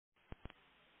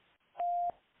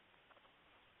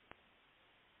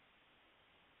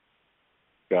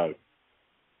Go.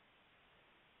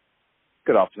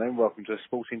 Good afternoon. Welcome to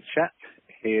Sporting Chat.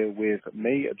 Here with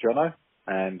me, Jono,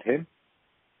 and him.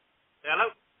 Hello?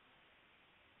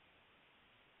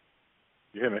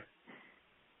 You hear me?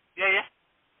 Yeah.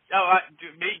 Oh, right.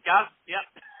 Me, Gaz.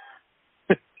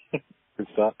 Yep. Good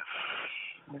start.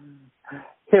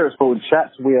 Here at Sporting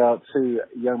Chats, we are two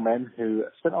young men who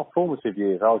spent our formative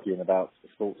years arguing about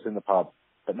sports in the pub.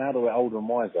 But now that we're older and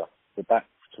wiser, we're back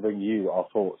to bring you our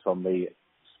thoughts on the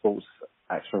sports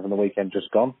action from the weekend just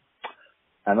gone.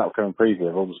 And that will come in preview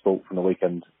of all the sport from the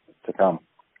weekend to come.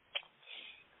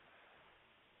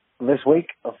 This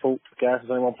week, I thought, Gareth, there's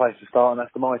only one place to start, and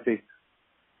that's the mighty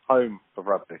home of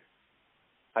rugby,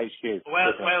 HQ.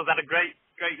 Wales had a great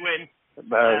win.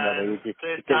 No,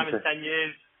 First time in 10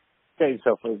 years. Get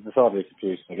yourself decidedly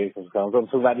confused against what's going on. I'm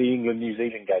talking about the England-New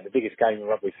Zealand game, the biggest game of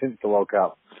rugby since the World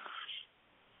Cup.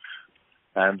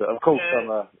 And, of course,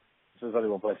 there's only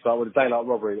one place to start with a daylight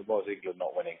robbery that was England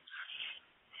not winning.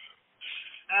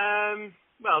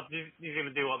 Well, New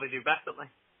Zealand do what they do best, don't they?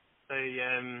 They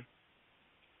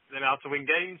know how to win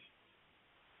games.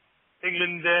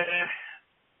 England,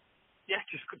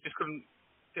 just couldn't.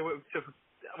 They went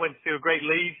to a great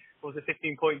lead. Was it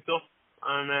 15 points up?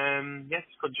 And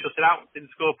just couldn't shut it out.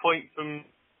 Didn't score a point from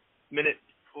minute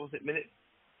 40?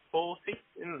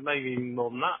 Maybe even more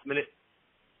than that. Minute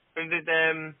 30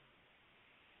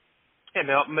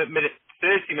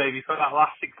 maybe. For that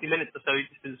last 60 minutes or so, he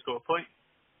just didn't score a point.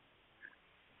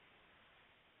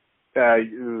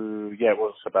 It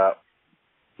was about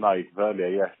earlier,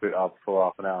 yes, before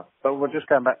half an hour. But we're just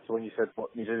going back to when you said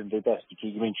what New Zealand do best.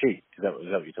 You mean cheat? Is that what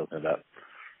you're talking about?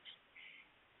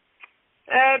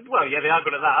 Well, yeah, they are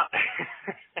good at that.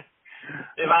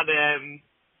 they've had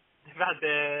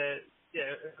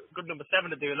good number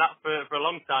 7 at doing that for a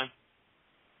long time.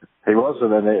 He was,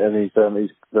 and then he's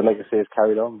the legacy has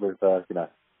carried on with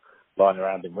lying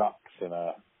around in rucks and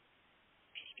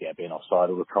being offside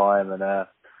all the time, and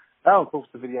of course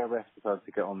the video ref decided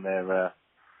to get on their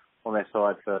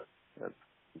side for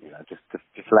just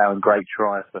allowing great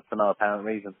tries for no apparent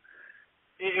reason.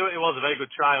 It was a very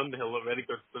good try. Underhill looked really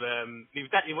good, but he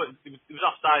was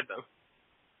offside though.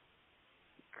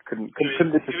 Couldn't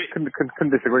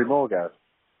disagree more, guys.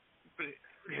 What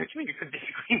do you mean you couldn't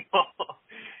disagree more?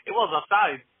 It was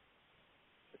offside.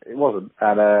 It wasn't,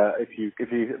 and if you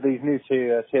these new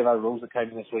TMO rules that came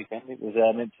in this weekend, it was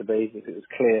meant to be if it was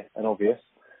clear and obvious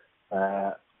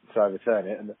to overturn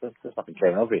it, and there's nothing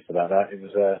clear and obvious about that. It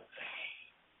was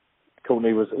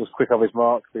Courtney was quick off his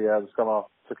mark. The scrum half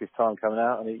took his time coming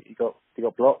out, and he got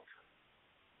blocked.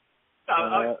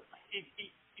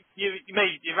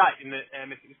 You're right in that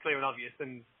if it was clear and obvious,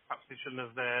 then perhaps they shouldn't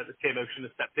have the TMO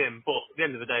shouldn't have stepped in. But at the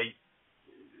end of the day,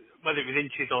 whether it was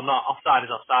inches or not, offside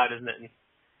is offside, isn't it? And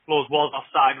Laws was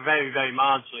offside very, very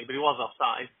marginally, but he was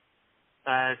offside.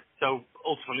 So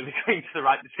ultimately, they're going to the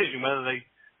right decision. Whether they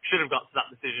should have got to that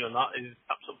decision or not is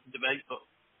perhaps up for debate. But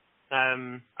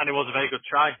and it was a very good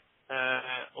try.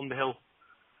 Underhill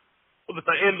was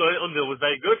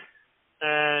very good.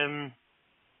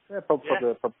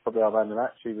 Probably our man in the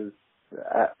match. He was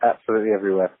absolutely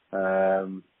everywhere. He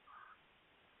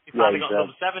finally got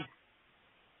number 7.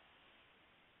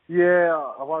 Yeah,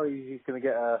 I worry he's going to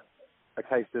get a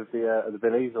case of the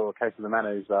Billies or a case of the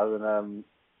Manus though, and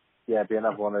be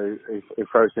another one who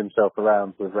throws himself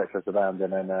around with reckless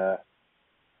abandon and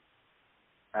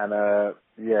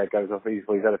goes off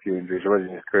easily. He's had a few injuries already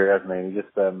in his career, hasn't he? And he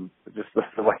just the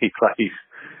way he plays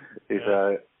is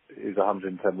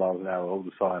 110 miles an hour all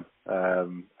the time.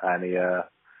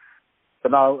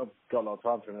 But no, I've got a lot of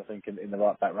time for him. I think in the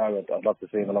right back row, I'd love to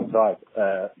see him alongside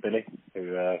Billy,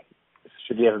 who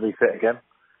should he ever be fit again.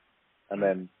 And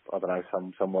then I don't know,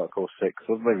 some workhorse 6,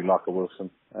 or maybe like a Wilson.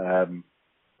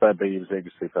 But he was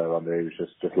superb under. He was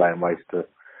just laying waste to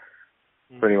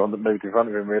for anyone that moved in front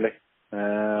of him, really.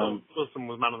 Wilson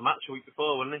was man of the match a week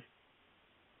before, wasn't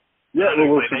he? Yeah, well,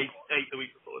 Wilson. 8 the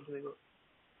week before, didn't he? But...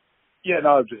 Yeah,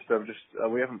 no, I'm just trying to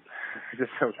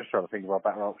think of our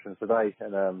back row options today,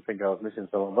 and think I was missing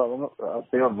someone. But I'm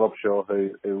not beyond Rob Shaw,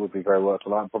 who would be very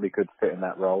versatile and probably could fit in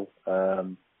that role.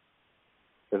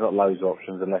 There's not loads of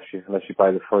options unless you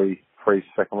play the three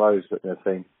second rows in the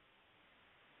team.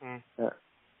 Yeah.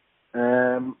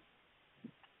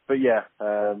 But yeah,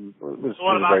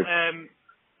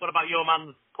 what about your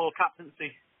man's poor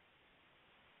captaincy?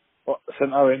 What,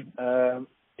 St Owen?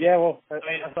 Yeah, well, I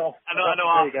know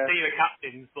half the team are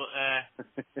captains, but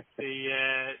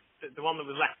the one that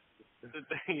was left,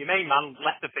 your main man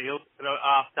left the field at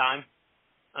half time,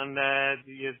 and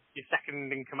your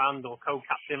second in command or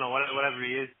co-captain or whatever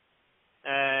he is,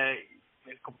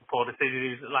 made a couple of poor decisions. He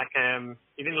was like,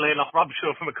 he didn't learn off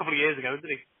Robshaw from a couple of years ago,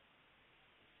 did he?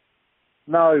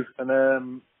 No,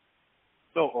 and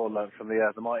not all learned from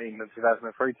the mighty England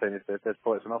 2003 team. If there's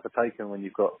points enough for taken when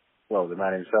you've got the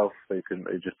man himself who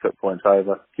just took points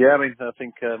over. Yeah, I mean, I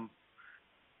think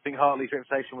Hartley's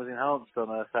reputation was enhanced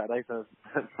on Saturday. So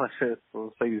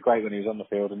he was great when he was on the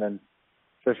field, and then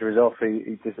especially his off,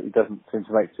 he doesn't seem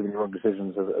to make too many wrong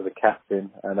decisions as a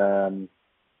captain. And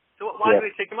so why did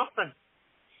they take him off then?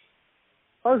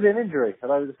 Supposedly an injury.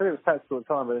 Although they said it was tactical at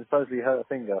the time, but then supposedly he hurt a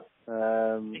finger.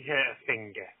 He hurt a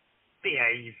finger.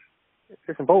 Behave.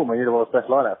 It's important when you're the world's best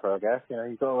line-out for, I guess. You know,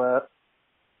 you've got to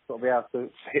be able to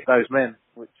hit those men,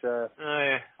 which... Oh,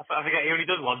 yeah. I forget, he only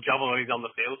does one job when he's on the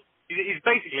field. He's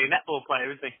basically a netball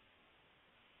player, isn't he?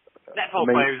 Netball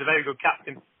player is a very good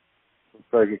captain.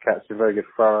 Very good captain, very good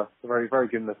thrower, very, very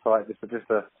good in the fight. Just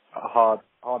a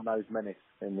hard-nosed menace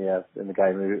in the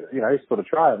game. You know, he scored a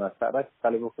try on that Saturday.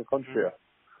 Valuable for contributor.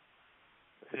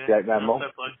 58-man mob.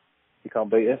 You can't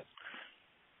beat it.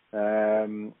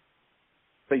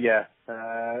 But yeah.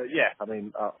 I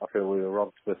mean, I feel we were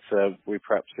robbed, but we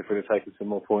perhaps if we'd have taken some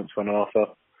more points went after.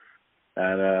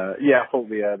 And I thought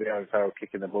the Owen Farrell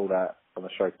kicking the ball out on the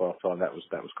stroke half time that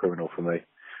was criminal for me.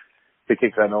 If he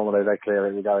kicks that normally, they clear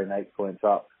it. We're going 8 points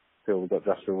up. Still, we've got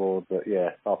just reward. But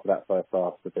yeah, after that first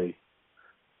half, to be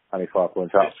only 5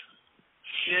 points up.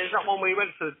 Yeah, is that one where you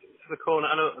went to the corner?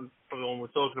 I know that's probably the one we're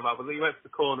talking about, but you went to the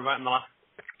corner right in the last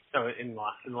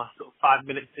sort of 5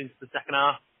 minutes into the second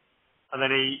half, and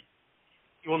then he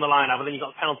won the line out, but then you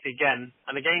got a penalty again,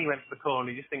 and again you went to the corner.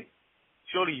 And you just think,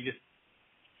 surely you just,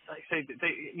 like you say,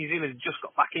 New Zealand just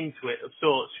got back into it of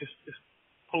sorts, just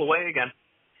pull away again.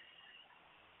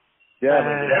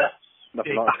 Yeah,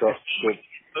 nothing like sorry.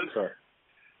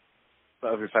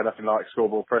 But as we say, nothing like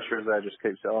scoreboard pressure is there, just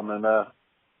keeps it on. And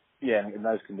in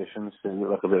those conditions, it looked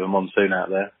like a bit of a monsoon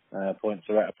out there. Points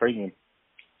are at a premium.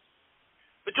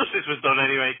 But justice was done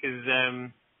anyway, because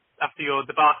after your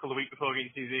debacle the week before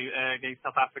against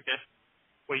South Africa,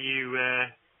 where you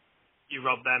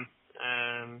robbed them,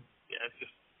 it's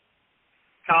just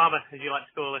karma, as you like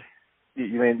to call it.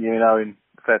 You mean Owen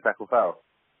fair tackle foul?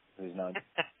 His name.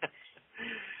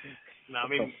 No, I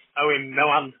mean Owen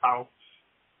no hands foul,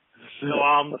 no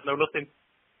arms, no nothing.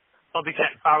 Body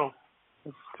check foul.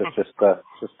 Just for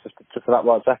that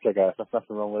right tackler, guys. There's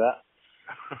nothing wrong with that.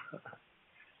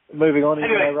 Moving on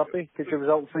anyway, rugby. Good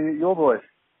result for your boys.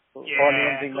 Finally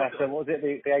ending that. What was it?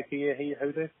 The 80-year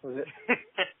hoodoo? Was it?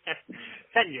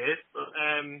 10 years, but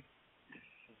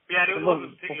it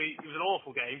wasn't particularly. It was an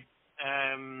awful game.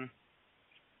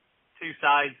 Two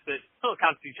sides that sort of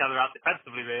cancelled each other out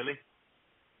defensively, really.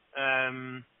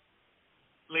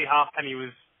 Lee Halfpenny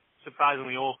was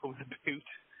surprisingly awful with the boot.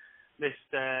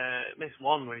 Missed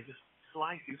one where he just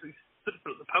sliced. He stood up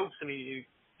at the post and he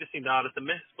just seemed harder to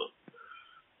miss. But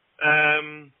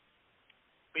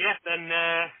then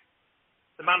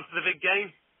the man for the big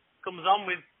game comes on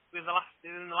in the last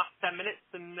 10 minutes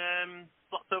and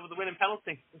slots over the winning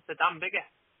penalty. It's a damn bigger.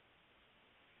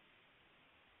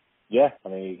 Yeah, I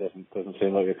mean, he doesn't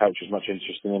seem like the coach has much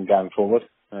interest in him going forward.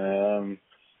 Sounds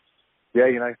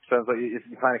like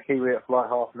you're playing a Kiwi at flight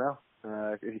half now.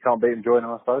 If you can't beat him, join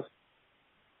him, I suppose.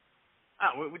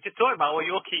 We're just talking about all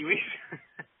your Kiwis.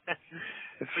 But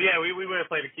yeah, we were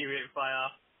playing a Kiwi at flight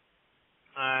half.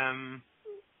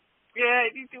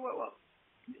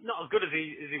 Not as good as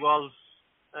he was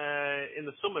in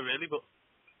the summer, really, but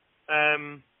I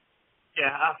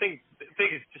think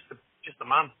Big is just a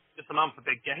man for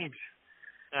big games.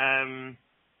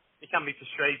 He can be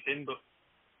frustrating, but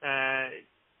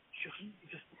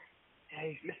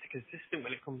he's Mr. Consistent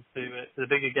when it comes to the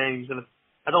bigger games, and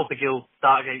I don't think he'll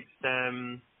start against. I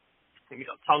think we've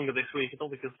got Tonga this week. I don't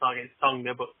think he'll start against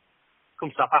Tonga, but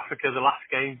come South Africa, the last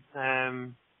game,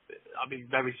 I'd be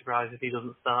very surprised if he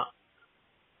doesn't start.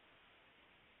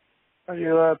 How do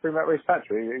you bring back Reece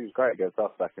Patrick? He was great against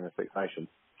us back in the Six Nations.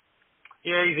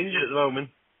 Yeah, he's injured at the moment.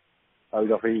 Oh,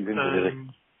 he's injured, is he?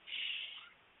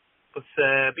 But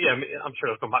I'm sure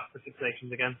he'll come back for Six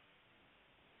Nations again.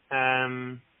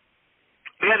 Good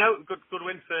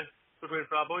win for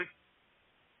our boys.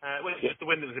 It was just the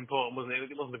win that was important, wasn't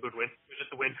it? It wasn't a good win. It was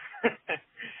just a win.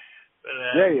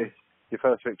 But, your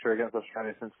first victory against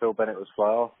Australia since Phil Bennett was fly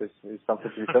off is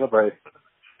something to be celebrated.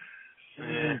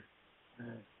 Yeah.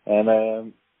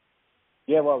 And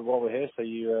while we're here, so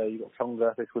you got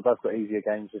Tonga. We've both got easier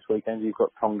games this weekend. You've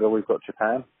got Tonga, we've got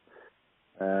Japan.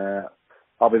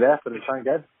 I'll be there for the same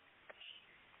game.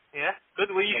 Yeah, good.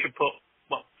 Well, you should put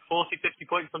 40, 50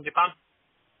 points on Japan.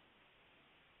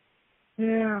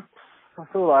 Yeah, I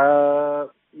feel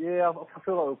like Yeah, I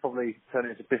feel like we'll probably turn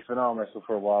it into a bit of an arm wrestle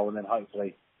for a while, and then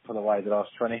hopefully pull away the last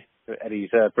 20. Eddie's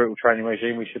brutal training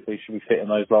regime, we should be fit in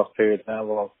those last periods now,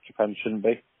 while Japan shouldn't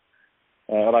be.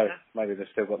 Although maybe they've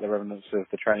still got the remnants of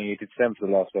the training he did to them for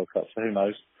the last World Cup, so who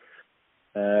knows.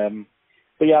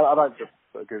 But yeah, I'd like to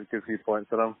put a good few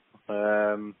points on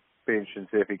him. Be interesting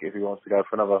to see if he wants to go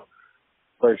for another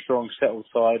very strong settled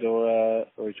side, or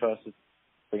he tries to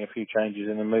bring a few changes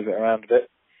in and move it around a bit.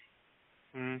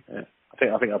 Yeah.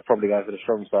 I think I'd probably go for the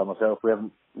strong side myself. We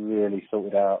haven't really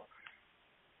sorted out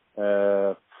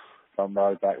front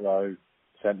row, back row,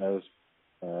 centres.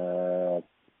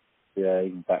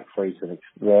 Even back three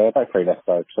back three left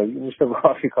side. So we've still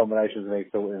got a few combinations we need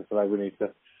to sort in, so we need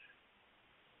to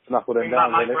knuckle them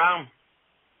down. Bring back Mike Brown.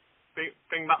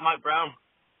 Bring back Mike Brown.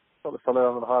 Got the follow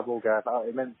under the high ball, Gareth.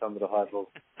 Immense under the high ball.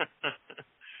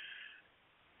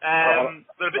 I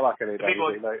like Eddie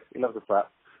Davies. He loves the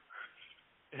flap.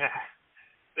 Yeah.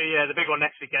 The big one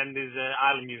next weekend is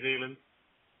Ireland, New Zealand.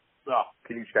 Oh,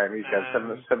 huge game.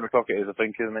 7 o'clock it is, I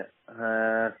think, isn't it?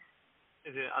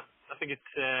 Is it? I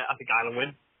think Ireland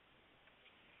win.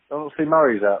 I don't see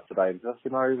Murray's out today. Did I see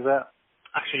Murray was out?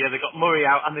 Actually, yeah, they've got Murray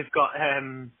out, and they've got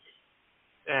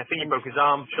I think he broke his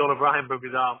arm. Sean O'Brien broke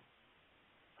his arm.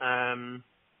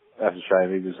 That's a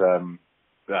shame. He was.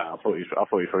 I thought he was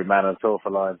probably man of the tour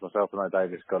for Lions myself. I know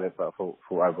Davis got it, but I thought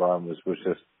O'Brien was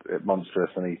just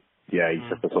monstrous, and he's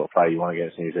just the sort of player you want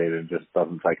against New Zealand. Just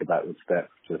doesn't take a backward step.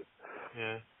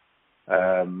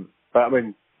 But I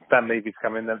mean, Dan Levy's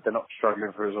come in. They're not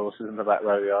struggling for resources in the back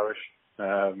row, the Irish.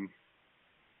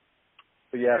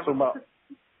 But yeah, so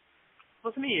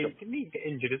wasn't he? Didn't he get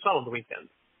injured as well on the weekend?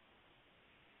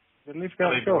 Did Levy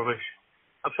go rubbish?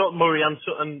 I thought Murray and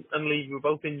Levy were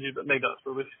both injured, but maybe that's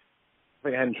rubbish. I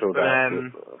think Henshaw I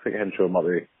think Henshaw might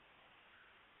be.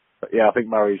 But yeah, I think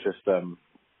Murray's just. It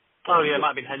might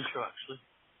have been Henshaw actually.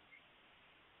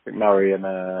 I think Murray and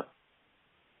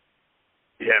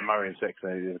Murray and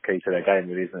Sexton is the key to their game,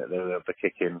 really, isn't it? The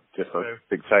kicking, just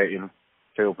dictating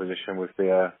field position with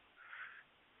the.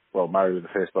 Murray with the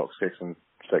first box kicks and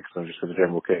Sexton just with the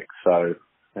general kick. So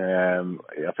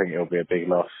I think it'll be a big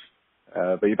loss.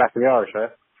 But you're back in the Irish, eh?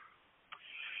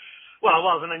 Well, I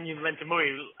was, and then you mentioned Murray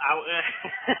out,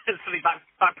 so he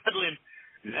backpedaling.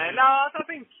 No, I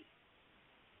think.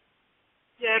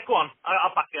 Yeah, go on.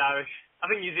 I'll back the Irish. I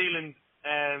think New Zealand.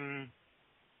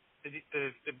 They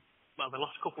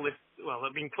lost a couple.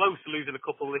 They've been close to losing a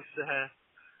couple this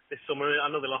summer. I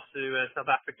know they lost to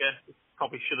South Africa.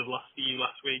 Probably should have lost to you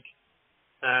last week.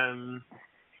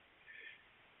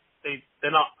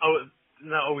 They're not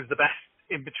always the best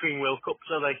in between World Cups,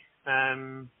 are they?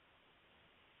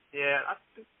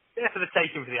 For the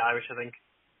taking for the Irish, I think.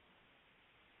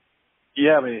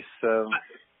 Yeah, I mean it's.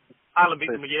 Ireland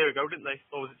beat them a year ago, didn't they?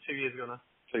 Or was it 2 years ago now?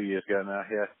 2 years ago now,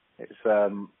 yeah. It's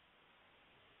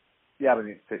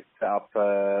it's set up.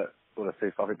 I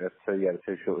think there's the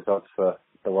two shortest odds for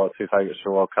the two favourites for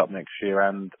the World Cup next year,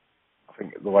 and I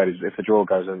think the way if the draw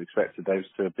goes as expected, those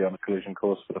two will be on a collision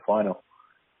course for the final.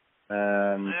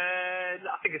 I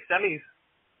think it's semis.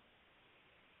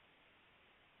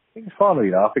 I think it's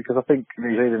final, because I think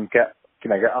New Zealand get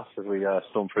us as we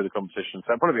storm through the competition.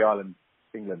 So it'll probably be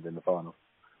England in the final.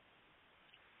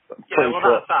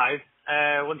 That aside,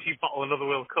 once you bottle another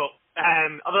World Cup,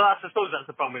 although I suppose that's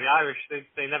the problem with the Irish,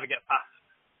 they never get past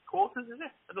quarters, is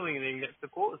it? I don't think they even get to the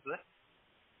quarters, do they?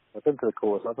 I've been to the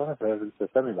quarters. I don't know if they've been to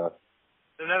the semi though.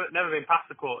 They've never been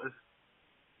past the quarters.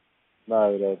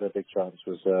 No, their big chance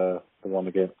was the one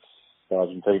against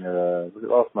Argentina. Was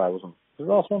it last night? Was it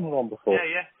last one or the one before?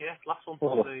 Yeah. Last one.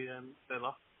 They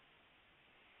lost.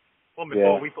 One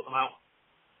before we put them out.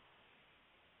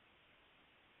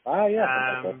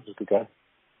 Yeah. That was a good game.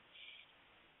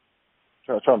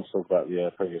 Trying to talk about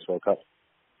the previous World Cup.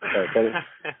 So.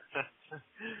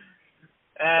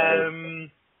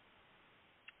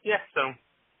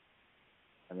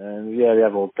 And then, the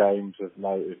other games of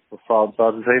note is France,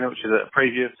 Argentina, which is a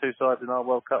preview of two sides in our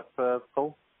World Cup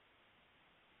pool.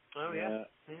 Oh, yeah.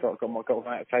 Got my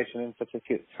application in for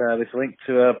tickets this week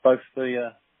to both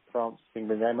the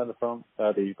France-England game and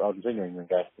the Argentina-England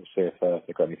game. We'll see if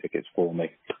they've got any tickets for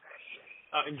me.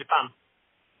 In Japan?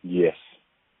 Yes.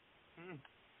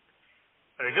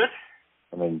 Very good.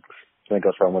 I mean, I think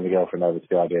I'll try and win the girlfriend over to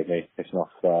the idea of me pissing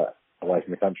off away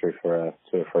from the country for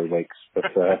 2 or 3 weeks. But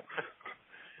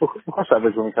we'll cross that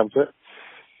bridge when we come to it.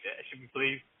 Yeah, I should be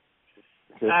pleased.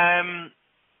 And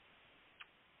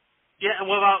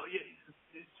what about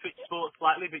switch sports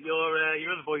slightly? But your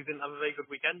other boys didn't have a very good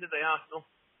weekend, did they, Arsenal?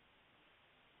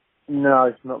 No,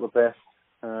 it's not the best.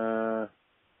 I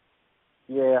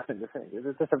think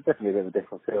there's definitely a bit of a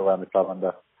different feel around the club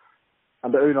under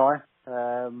under Unai.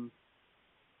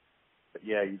 But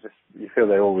yeah, you feel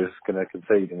they're always going to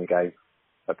concede in the game.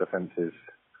 That defence is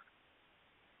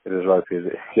as ropey as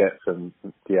it gets, and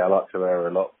yeah, I like Herrera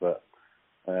a lot, but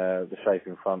the shape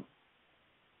in front.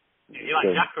 You like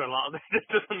Xhaka a lot. It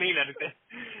doesn't mean anything.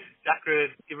 Xhaka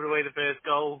giving away the first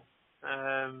goal.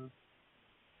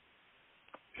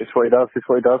 It's what he does.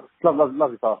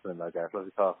 Lovely pass from him, though, Gareth.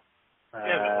 Lovely pass.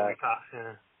 Lovely pass.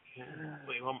 Yeah.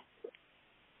 What you want.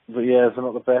 But yeah, they're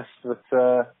not the best. But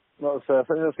not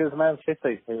as good as Man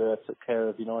City, who took care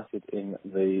of United in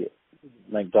the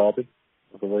main derby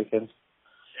of the weekend.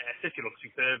 Yeah, City looks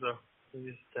superb though. They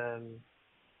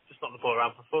just knocked the ball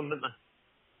around for fun, didn't they?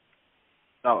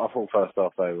 No, I thought first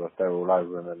half they were all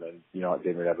over them, and then United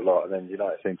didn't really have a lot. And then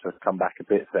United seemed to come back a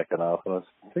bit second half. And I was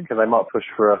thinking they might push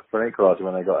for an equaliser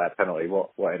when they got that penalty.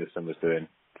 What Edison was doing,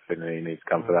 thinking he needs to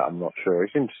come for that. I'm not sure.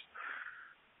 He seems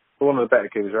one of the better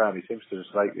keepers around. He seems to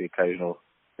just make the occasional.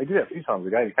 He did it a few times a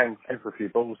game. He came for a few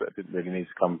balls that didn't really need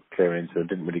to come clear into and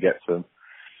didn't really get to them.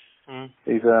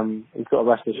 He's got a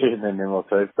rash decision in him or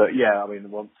two. But yeah, I mean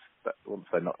once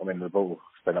they knocked, the ball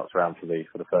they knocked around for the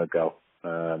third goal.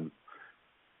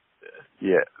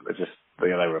 Yeah, they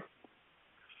were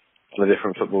on a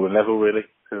different footballing level really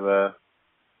to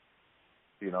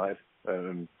United.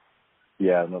 I'm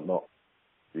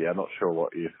not sure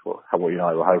what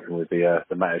United were hoping with the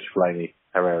Matic, Fellaini,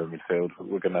 Herrera midfield.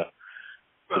 We're gonna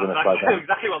slow down.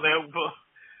 Exactly what they hoped for.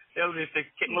 They only used to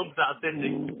kick lumps out of City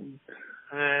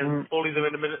and bully them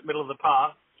in the middle of the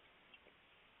park.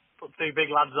 Put two big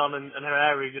lads on and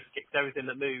Herrera who just kicks everything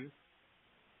that moves.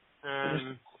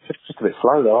 Just a bit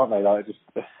slow though, aren't they? Like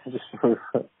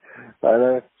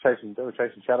they're chasing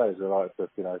shadows. They like to,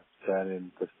 turn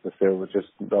in the field, but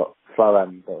just not slow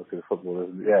and not as good a football.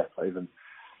 Yeah, even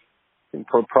in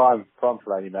prime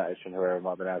Fellaini, Matic and Herrera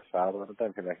might have been out of foul, but I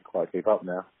don't think they can quite keep up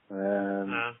now.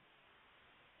 No.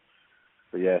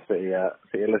 But yeah, City are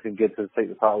looking good to take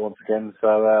the title once again. So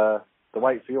the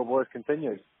wait for your boys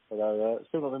continues. Although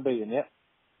still not been beaten yet.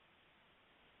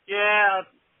 Yeah.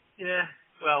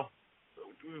 Well,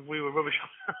 we were rubbish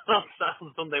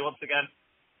on Sunday once again.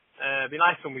 It'd be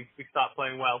nice when we start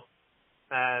playing well.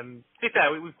 To be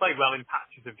fair, we've played well in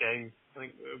patches of games. I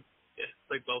think we've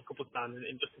played well a couple of times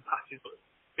in just in patches, but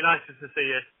it'd be nice just to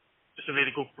see just a really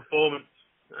good performance.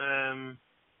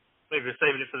 Maybe we're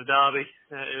saving it for the derby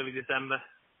early December.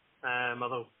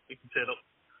 Although we can turn up,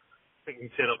 I think we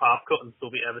can turn up half cut and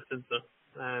still beat Everton, so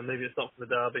maybe it's not for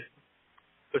the derby.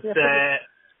 But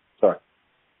sorry.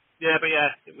 Yeah, but yeah,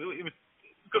 it was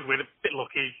a good win, a bit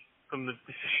lucky from the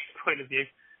decision point of view.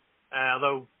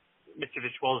 Although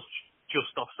Mitrovic was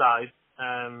just offside,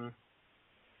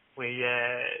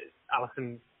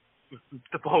 Alisson,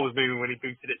 the ball was moving when he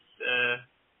booted it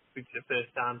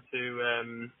first time to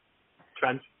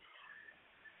Trent.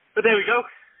 But there we go.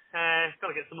 Got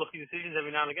to get some lucky decisions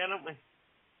every now and again, don't we?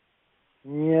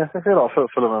 Yeah, I feel like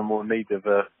Fulham are more in need of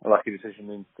a lucky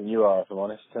decision than you are, if I'm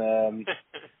honest. And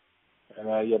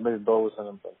moving balls, and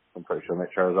I'm pretty sure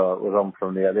Mitro was on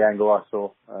from the angle I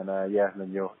saw, and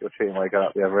then your cheating way going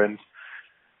up the other end.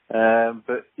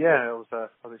 But yeah, I was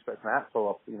expecting a hatful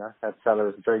off. Had Salah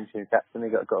as a dream team captain, he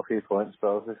got a few points, but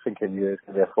I was just thinking it's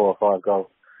going to be a 4 or 5 goal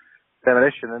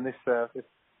demolition, and this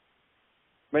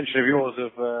mention of yours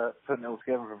of putting it all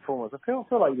together from performance. I feel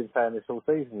like you've been saying this all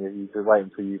season. You've been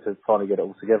waiting for you to finally get it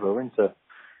all together. We're into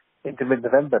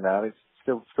mid-November now. It's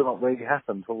still not really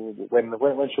happened. When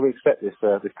should we expect this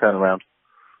turnaround?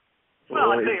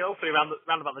 Well, I think hopefully around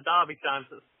about the derby time,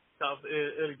 so sort of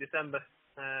early December,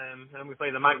 and we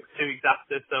play the Manx 2 weeks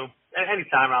after. So any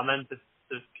time around then to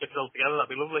clip it all together,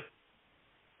 that'd be lovely.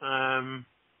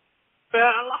 But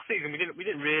last season we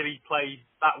didn't really play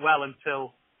that well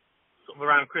until sort of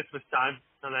around Christmas time,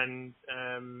 and then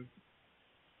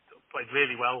sort of played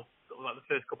really well sort of like the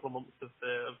first couple of months of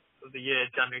the year,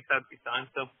 January, February time.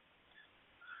 So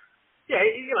yeah,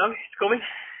 it's coming.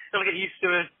 Gotta get used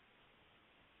to it.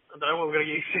 I don't know what we're gonna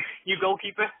get used to. New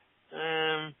goalkeeper.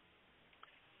 I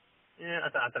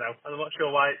don't know. I'm not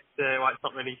sure why it's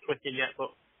not really clicking yet,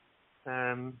 but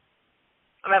I'm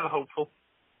ever hopeful.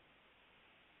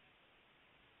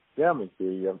 Yeah,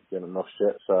 you haven't been enough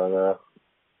yet, so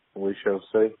we shall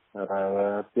see.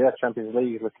 Champions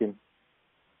League looking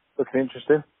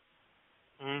interesting.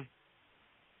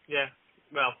 Yeah,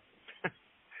 well,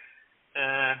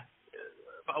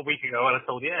 about a week ago when I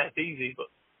told you, it's easy, but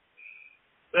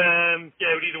we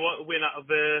need a win out of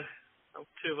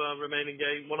two of our remaining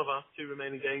games, one of our 2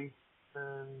 remaining games.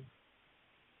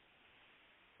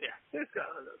 It's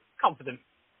confident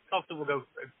we'll go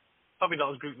through. Probably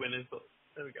not as group winners, but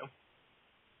there we go.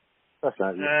 That's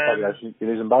right. You're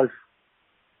losing both.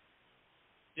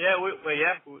 Yeah,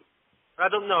 I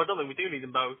don't know. I don't think we do need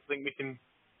them both. I think we can.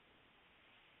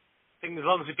 I think as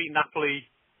long as we beat Napoli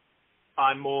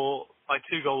by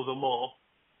 2 goals or more,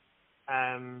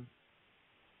 I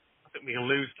think we can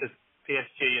lose to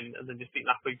PSG and then just beat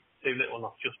Napoli 2-0. Well,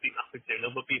 not just beat Napoli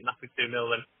 2-0, but beat Napoli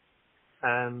 2-0.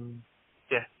 Then,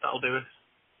 yeah, that'll do us.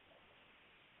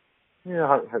 Yeah,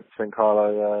 I hope St.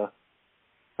 Carlo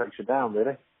takes you down,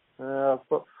 really.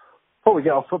 But before we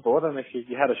get off football, I don't know if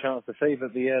you had a chance to see,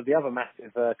 but the other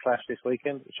massive clash this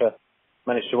weekend, which I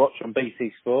managed to watch on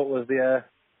BT Sport, was the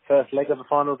first leg of the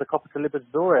final of the Copa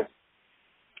Libertadores.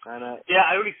 And yeah,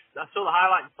 I saw the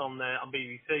highlights on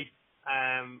BBC,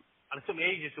 and it took me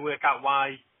ages to work out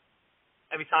why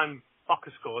every time Boca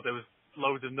scored there was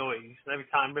loads of noise, and every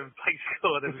time River Plate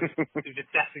scored it was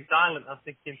just deathly silent. I was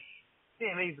thinking,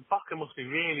 yeah, maybe the Boca must be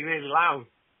really, really loud.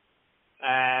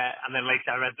 And then later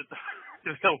I read that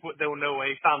there were no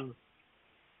away fans.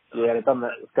 Yeah, they've done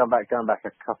that. It's going back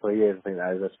a couple of years. I think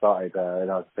they started in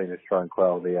Argentina to try and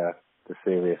quell the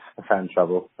serious fan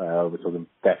trouble. We're talking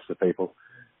deaths of people.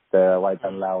 They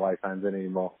don't allow away fans in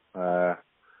anymore. Although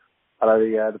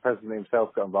the president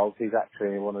himself got involved, he's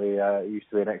actually he used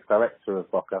to be an ex-director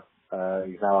of Boca.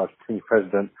 He's now Argentine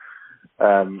president,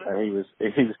 and he was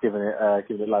giving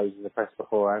it loads in the press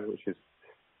beforehand, which is,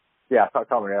 yeah, I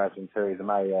can't really imagine Theresa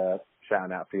May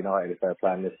shouting out for United if they were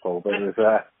playing Liverpool, but it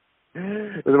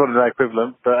was one of the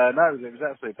equivalent. But no, it was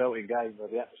actually a belting game where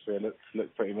the atmosphere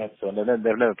looked pretty mental, and then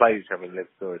they've never played each other in the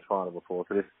Libertadores final before,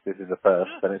 so this is the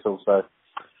first, and it's also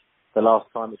the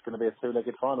last time it's going to be a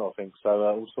 2-legged final, I think. So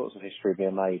all sorts of history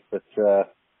being made. But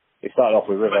it started off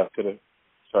with River.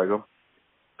 Sorry, go on.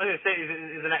 I was going to say,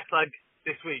 is the next leg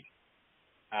this week?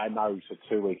 No, so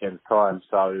 2 weekends time.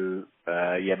 So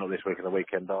yeah, not this week and the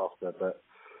weekend after. But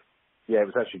yeah, it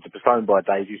was actually postponed by a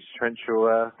day due to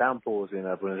torrential downpours in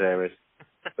Buenos Aires.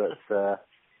 But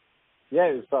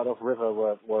yeah, it started off River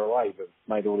were away, but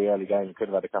made all the early games. Could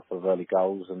have had a couple of early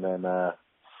goals, and then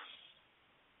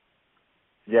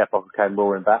yeah, Boca came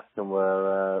roaring back and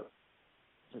were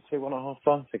 2-1 at half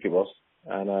time, I think it was.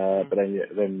 And but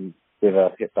then River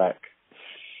hit back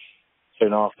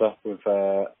soon after with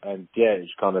and yeah, it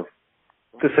was kind of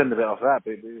descended a bit off that,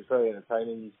 but it was very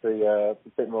entertaining. You see a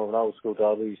bit more of an old school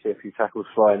derby. You see a few tackles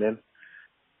flying in.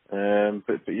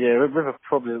 But yeah, River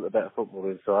probably looked a better football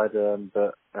inside.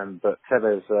 But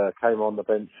Tevez came on the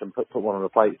bench and put one on the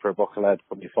plate for a Boca lad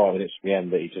probably 5 minutes from the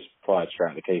end, that he just fired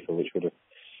straight at the keeper, which would have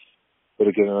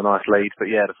given him a nice lead. But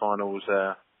yeah, the final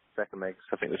was second leg,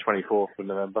 I think the 24th of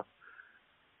November.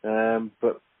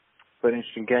 But an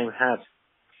interesting game had.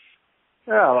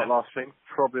 Yeah, last thing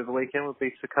probably of the weekend would be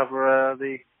to cover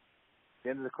the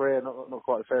end of the career, not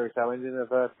quite the fairy tale ending of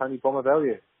Tony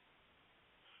Bomber-Bellew.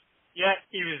 Yeah,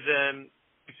 he was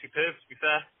superb, to be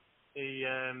fair. He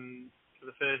for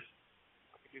the first,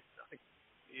 I think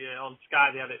on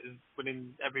Sky they had it as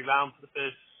winning every round for the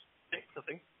first 6, I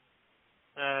think.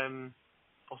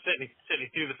 Or certainly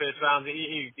 2 of the first rounds.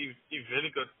 He was really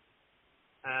good.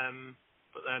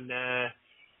 But then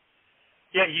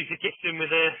yeah, you could get him with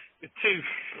two.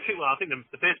 Well, I think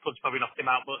the first punch probably knocked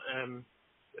him out, but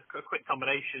a quick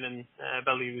combination, and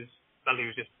Bellew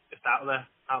was just out there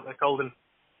cold. And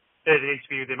there's an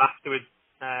interview with him afterwards.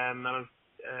 There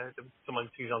was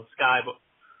someone who's on Sky, but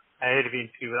I heard of the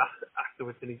interview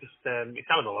afterwards, and he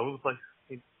sounded all over the place.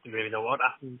 He didn't really know what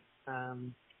happened.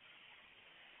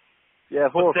 Yeah, I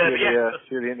thought a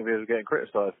few of the interviews were getting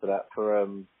criticised for that, for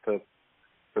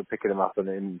picking him up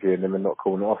and interviewing him and not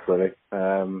calling it off, really.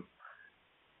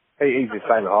 He's the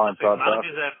same at hindsight.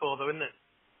 Manager's there for, though, isn't it?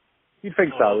 You'd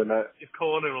think so, wouldn't it? His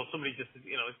corner or somebody just,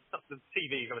 the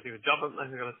TV is going to do the job, aren't they?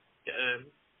 They're going to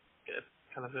get a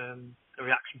kind of a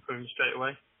reaction from him straight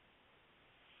away.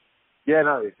 Yeah,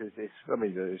 no, it's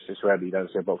just rarely you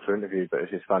don't see a boxer interview, but it's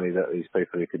just funny that these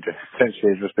people who could just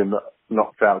essentially have just been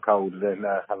knocked out cold and then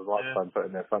have a microphone put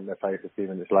in their front of their face a few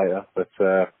minutes later. But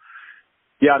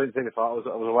yeah, I didn't see the fight. I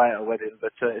was away at a wedding,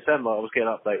 but it sounded like I was getting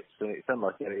updates, and it sounded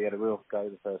like he had a real go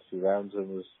the first 2 rounds and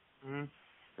was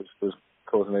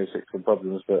causing Usyk some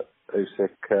problems, but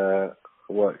Usyk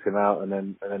worked him out and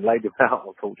then laid him out,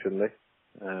 unfortunately.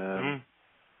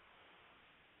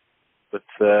 But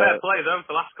fair play though.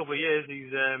 For the last couple of years,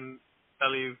 he's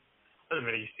Bellew doesn't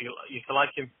really used to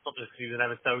like him, not just because he was an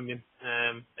Evertonian.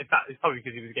 In fact, it's probably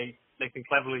because he was against Nathan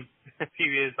Cleverley a few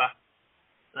years back.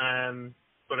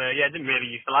 But yeah, I didn't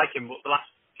really used to like him. But the last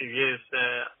few years,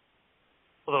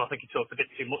 although I think he talked a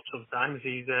bit too much sometimes,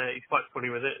 he's quite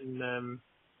funny with it, and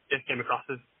just came across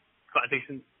as quite a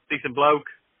decent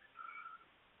bloke.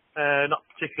 Not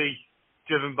particularly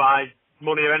driven by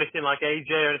money or anything like AJ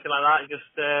or anything like that.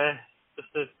 Just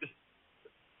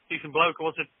decent bloke. I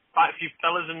want to fight a few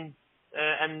fellas and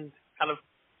kind of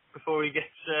before he gets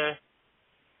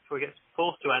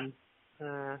forced to end.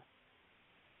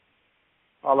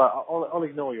 I'll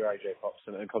ignore your AJ Pops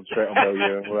and concentrate on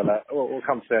Bellew, and we'll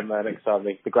come to them next time.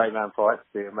 The great man fights,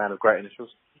 the man of great initials.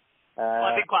 Well,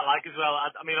 I did quite like as well.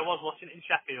 I mean, I was watching it in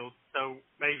Sheffield, so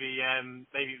maybe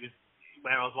it was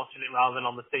where I was watching it rather than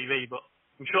on the TV. But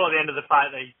I'm sure at the end of the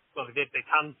fight they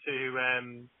panned to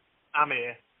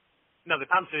Amir. No, they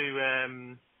panned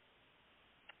to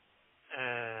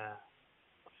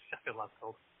what's Sheffield lad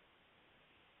called?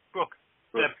 Brooke.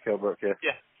 Kilbrook, yeah.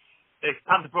 Yeah. They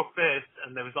panned to Brooke first,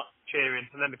 and there was lots of cheering,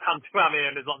 and then they panned to Amir,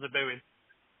 and there's lots of booing.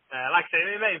 Like I say,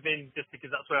 it may have been just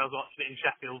because that's where I was watching it in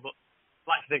Sheffield, but I'd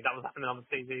like to think that was happening on the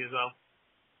TV as well.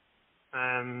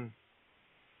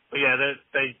 But yeah,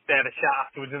 they had a chat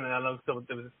afterwards, didn't they? I know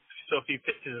there was a few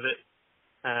pictures of it.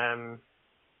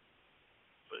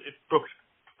 But it's Brooks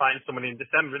fighting somebody in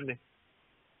December, isn't he?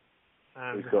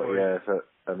 He's got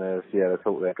and they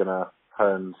thought they're gonna.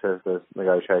 Hearn says there's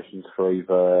negotiations for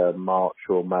either March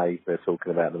or May. They're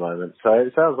talking about at the moment, so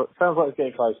it sounds like it's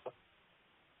getting closer.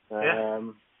 Yeah.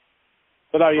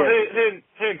 But no, yeah. Well,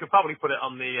 Hearn could probably put it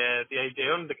on the AJ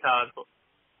undercard, but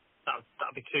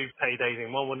that'd be 2 paydays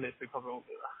in one, wouldn't it? So we probably won't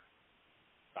do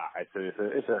that.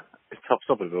 It's top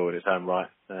stoppable in its own right.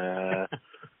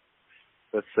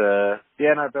 But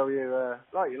no, Bellew,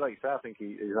 like you say, I think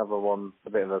he's another one, a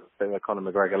bit of a Conor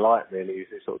McGregor light, really. He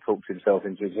sort of talks himself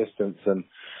into existence and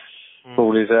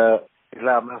all his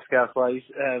loud Moscow ways.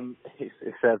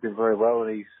 It served him very well,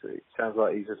 and it sounds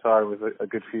like he's retiring with a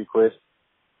good few quid.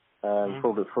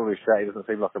 Full of his chat, he doesn't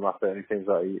seem like a muppet, and he seems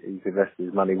like he's invested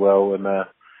his money well, and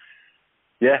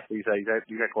he's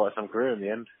had quite some career in the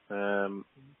end.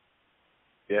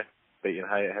 Beating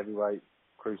Hay at heavyweight,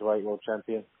 cruiserweight world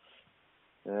champion.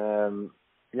 And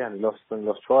he lost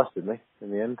twice, didn't he,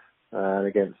 in the end? And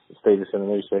against Stevenson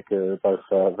and Usyk, both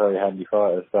very handy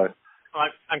fighters. So,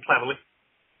 right, and cleverly.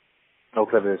 Oh,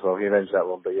 cleverly as well. He avenged that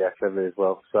one, but yeah, cleverly as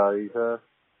well. So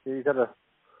he's had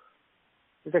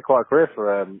quite a career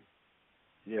for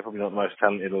probably not the most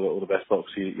talented or the best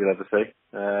boxer you'll ever see.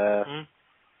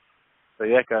 So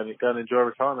yeah, go and enjoy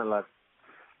retirement, lad.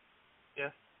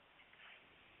 Yeah.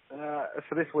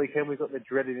 For this weekend, we've got the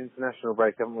dreaded international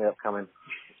break, haven't we, upcoming?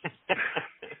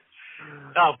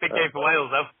 Big game for Wales,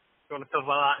 though. If you want to talk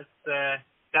about that, it's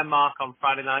Denmark on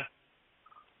Friday night.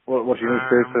 What do you need to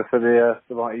do for the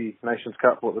Mighty Nations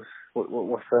Cup? What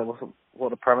are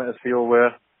the parameters for your?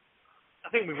 I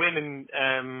think we win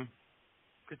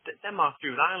because Denmark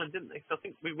drew with Ireland, didn't they? So I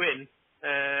think we win.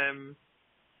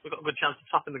 We've got a good chance of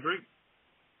topping the group.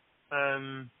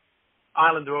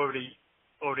 Ireland are already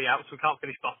out, so we can't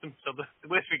finish bottom. So the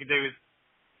worst we can do is,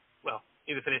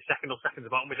 either finish second or second to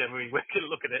bottom, whichever we can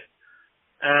look at it.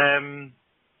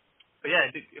 But yeah,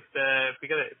 if we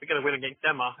get a win against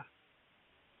Denmark,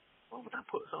 what would that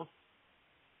put us on?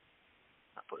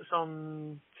 That put us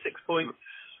on 6 points.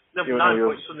 No, 9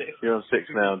 points, wouldn't it? You're on 6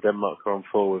 now. Denmark are on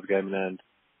 4 with the game in hand.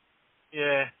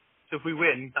 Yeah. So if we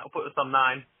win, that'll put us on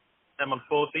 9. Them on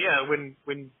 4. So yeah, a win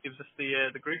gives us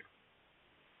the group.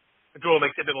 The draw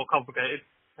makes it a bit more complicated.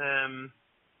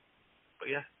 But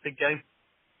yeah, big game.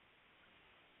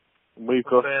 We've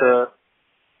got.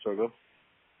 Sorry, go on.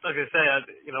 I was going to say, I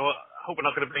hope we're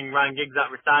not going to bring Ryan Giggs out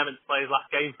of retirement to play his last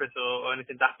game for us or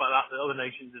anything daft like that other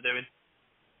nations are doing.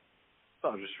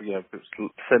 I'm just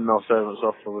sending our servants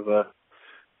off with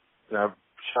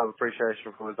show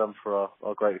appreciation for what we've done for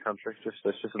our great country.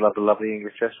 It's just a lovely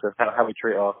English gesture of how we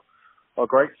treat our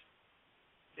greats.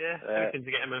 Yeah, anything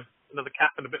to get him another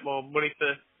cap and a bit more money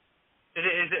to.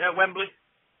 Is it at Wembley?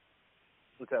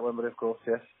 Look at Wembley, of course.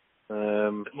 Yes.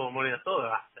 A bit more money. I thought they're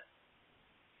after.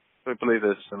 We believe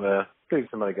there's some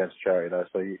money going to charity though,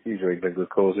 so usually good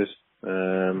causes.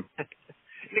 We'll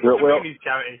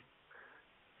charity.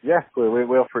 Yeah,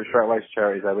 we offer it straight away to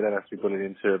charities though. We don't have to be bullied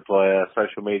into it by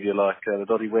social media like the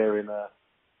Doddy Weir in the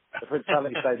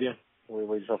Principality Stadium.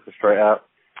 We just offer straight out.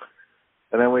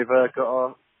 And then we've got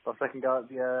our second go at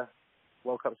the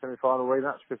World Cup semi-final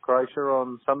rematch with Croatia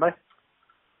on Sunday.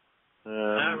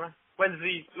 Right. When's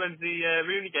the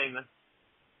Rooney game then? I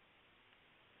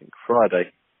think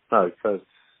Friday. No, Thursday.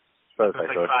 Sorry.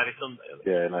 Friday, Sunday.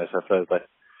 Yeah, no, it's Thursday.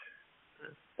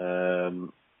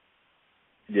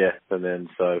 And then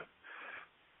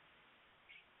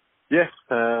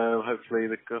hopefully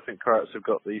I think Croats have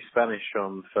got the Spanish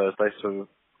on Thursday, so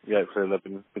hopefully they've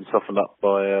been softened up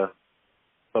by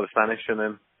the Spanish, and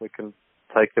then we can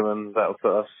take them, and that'll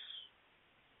put us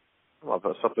top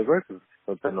of the group,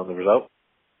 depending on the result.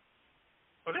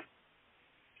 Okay.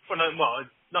 Well, no,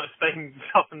 it's not Spain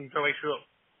top and Croatia up.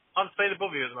 I'm Spain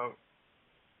above you at the moment.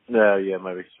 Yeah,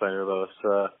 maybe Spain will us.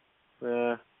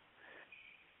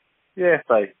 If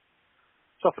they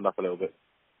softened up a little bit.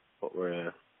 But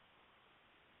we're,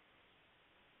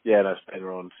 no, Spain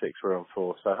are on 6, we're on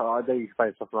 4. So I do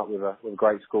Spain soften up with a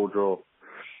great score draw.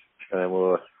 And then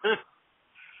we'll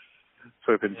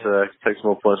swoop in to take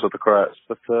some more points off the Croats.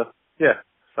 But,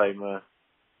 same.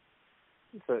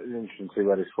 It's interesting to see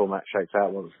where this format shakes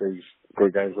out once these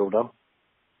group games are all done.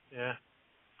 Yeah.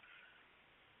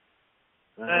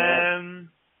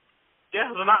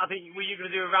 Other than that, I think, were you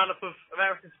going to do a roundup of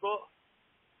American sport?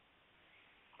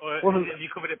 Or have you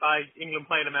covered it by England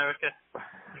playing America? It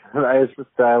was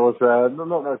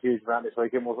not huge amount this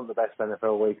weekend. It wasn't the best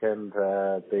NFL weekend.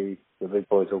 The big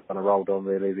boys all kind of rolled on,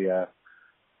 really. The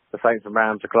Saints and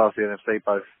Rams across the NFC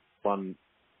both won.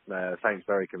 Saints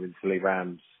very convincingly.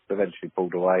 Rams eventually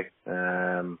pulled away.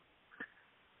 A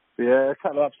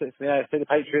couple of upsets in the AFC. The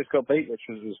Patriots got beat, which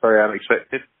was very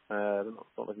unexpected. They're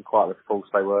not looking quite the force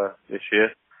they were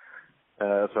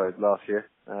last year.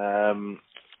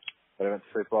 They went to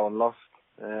Super Bowl and lost.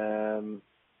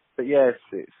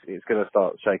 It's going to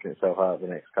start shaking itself out the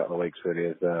next couple of weeks, really.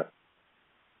 As the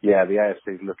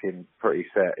AFC is looking pretty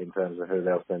set in terms of who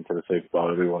they'll send to the Super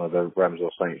Bowl. It'll be one of the Rams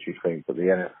or Saints, you'd think, but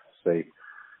the NFC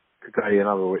could go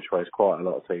another which way. There's quite a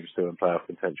lot of teams still in playoff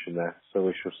contention there, so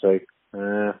we shall see.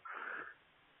 The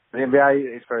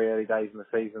NBA, it's very early days in the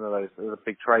season. There was a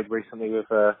big trade recently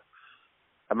with a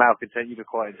malcontent you'd have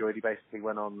quite enjoyed. He basically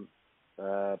went on.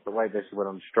 Wade basically went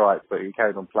on strike, but he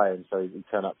carried on playing, so he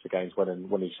turned up to games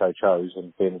when he so chose,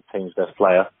 and being the team's best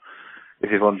player.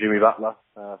 This is one Jimmy Butler,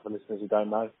 for listeners who don't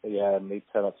know. But he'd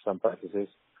turn up to some practices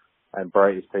and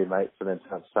berate his teammates, and then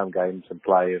turn up to some games and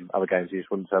play, and other games he just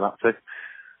wouldn't turn up to.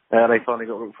 They finally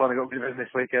got rid of him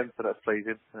this weekend, so that's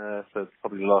pleasing. So it's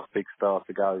probably the last big star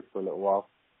to go for a little while.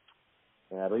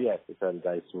 It's early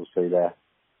days, so we'll see there.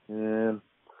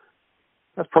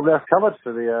 That's probably us covered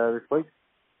for this week.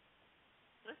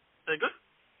 Very good.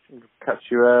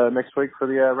 Catch you next week for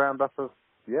the roundup of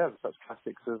such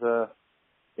classics as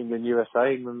England,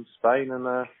 USA, England, Spain, and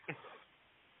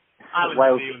Ireland,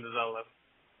 Wales. New Zealand as well, though.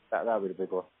 That'll be the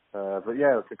big one.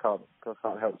 We can't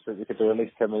help so we could do at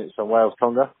least 10 minutes on Wales,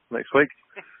 Tonga next week.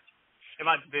 It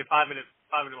might be a 5-minute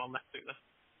one next week, though.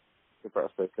 Good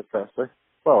first.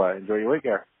 Well, enjoy your week,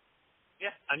 Gary.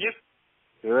 Yeah, and you.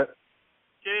 Do it.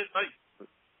 Cheers, bye.